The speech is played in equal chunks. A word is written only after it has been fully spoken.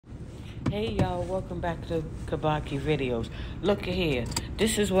Hey y'all, welcome back to Kabaki Videos. Look at here.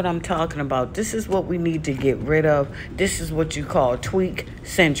 This is what I'm talking about. This is what we need to get rid of. This is what you call tweak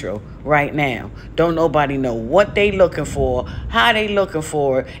central right now. Don't nobody know what they looking for, how they looking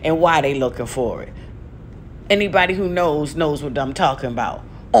for it, and why they looking for it. Anybody who knows what I'm talking about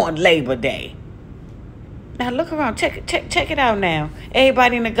on Labor Day. Now look around, check it out now.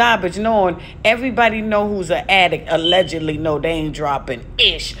 Everybody in the garbage knowing, everybody know who's an addict, allegedly know they ain't dropping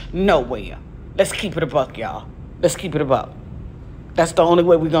ish nowhere. Let's keep it a buck, y'all. Let's keep it a buck. That's the only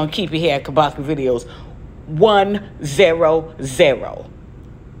way we're going to keep it here at Kabaki Videos. 100.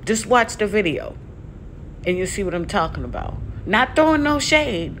 Just watch the video and you'll see what I'm talking about. Not throwing no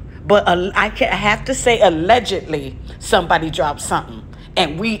shade, but I have to say allegedly somebody dropped something.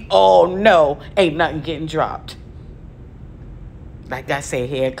 And we all know ain't nothing getting dropped. Like I said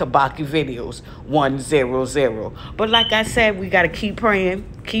here at Kabaki Videos, 100. But like I said, we got to keep praying.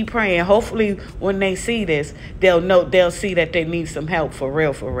 Keep praying. Hopefully when they see this, they'll see that they need some help for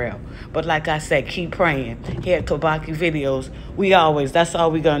real. But like I said, keep praying. Here at Kabaki Videos, that's all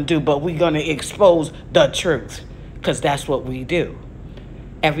we're going to do. But we're going to expose the truth. Because that's what we do.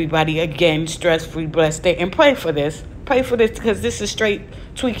 Everybody, again, stress-free, blessed day. And pray for this. Pray for this because this is straight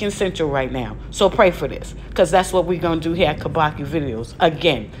tweaking central right now. So pray for this because that's what we're going to do here at Kabaki Videos.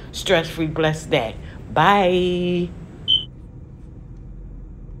 Again, stress-free, blessed day. Bye.